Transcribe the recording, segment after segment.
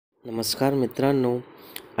नमस्कार मित्रांनो,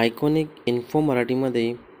 iconic info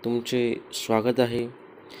मराठीमध्ये तुमचे स्वागत आहे.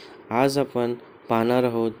 आज आपण पाहणार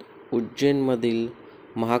आहोत उज्जैनमधील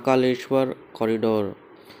महाकालेश्वर कॉरिडॉर.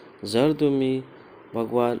 जर तुम्ही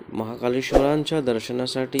भगवान महाकालेश्वरांच्या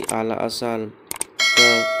दर्शनासाठी आला असाल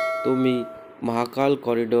तर तुम्ही महाकाल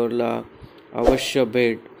कॉरिडॉरला अवश्य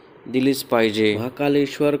भेट दिलीच पाहिजे.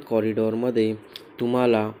 महाकालेश्वर कॉरिडॉरमध्ये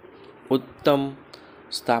तुम्हाला उत्तम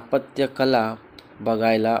स्थापत्यकला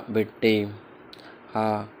बघायला भेटते.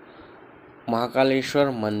 हा महाकालेश्वर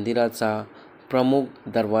मंदिराचा प्रमुख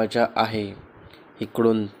दरवाजा आहे.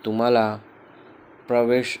 इकडून तुम्हाला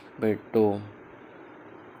प्रवेश भेटतो.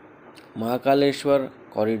 महाकालेश्वर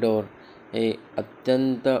कॉरिडॉर हे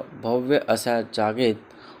अत्यंत भव्य अशा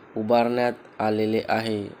जागेत उभारण्यात आलेले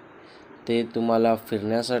आहे. ते तुम्हाला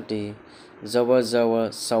फिरण्यासाठी जवळजवळ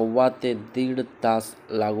 1.25 ते 1.5 तास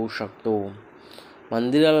लागू शकतो.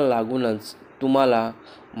 मंदिराला लागूनच तुम्हाला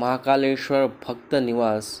महाकालेश्वर भक्त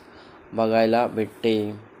निवास बघायला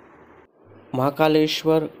भेटते.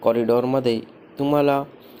 महाकालेश्वर कॉरिडॉरमध्ये तुम्हाला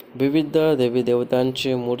विविध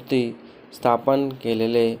देवीदेवतांची मूर्ती स्थापन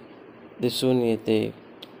केलेले दिसून येते.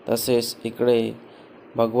 तसेच इकडे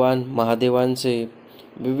भगवान महादेवांचे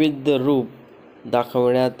विविध रूप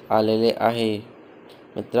दाखवण्यात आलेले आहे.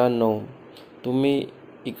 मित्रांनो, तुम्ही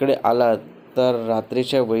इकडे आलात तर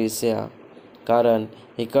रात्रीच्या वेळीच या, कारण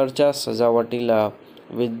इकडच्या सजावटीला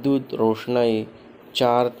विद्युत रोषणाई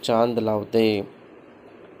 4 चांद लावते.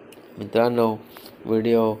 मित्रांनो,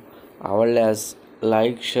 व्हिडिओ आवडल्यास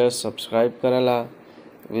लाईक, शेअर, सबस्क्राईब करायला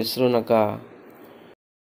विसरू नका.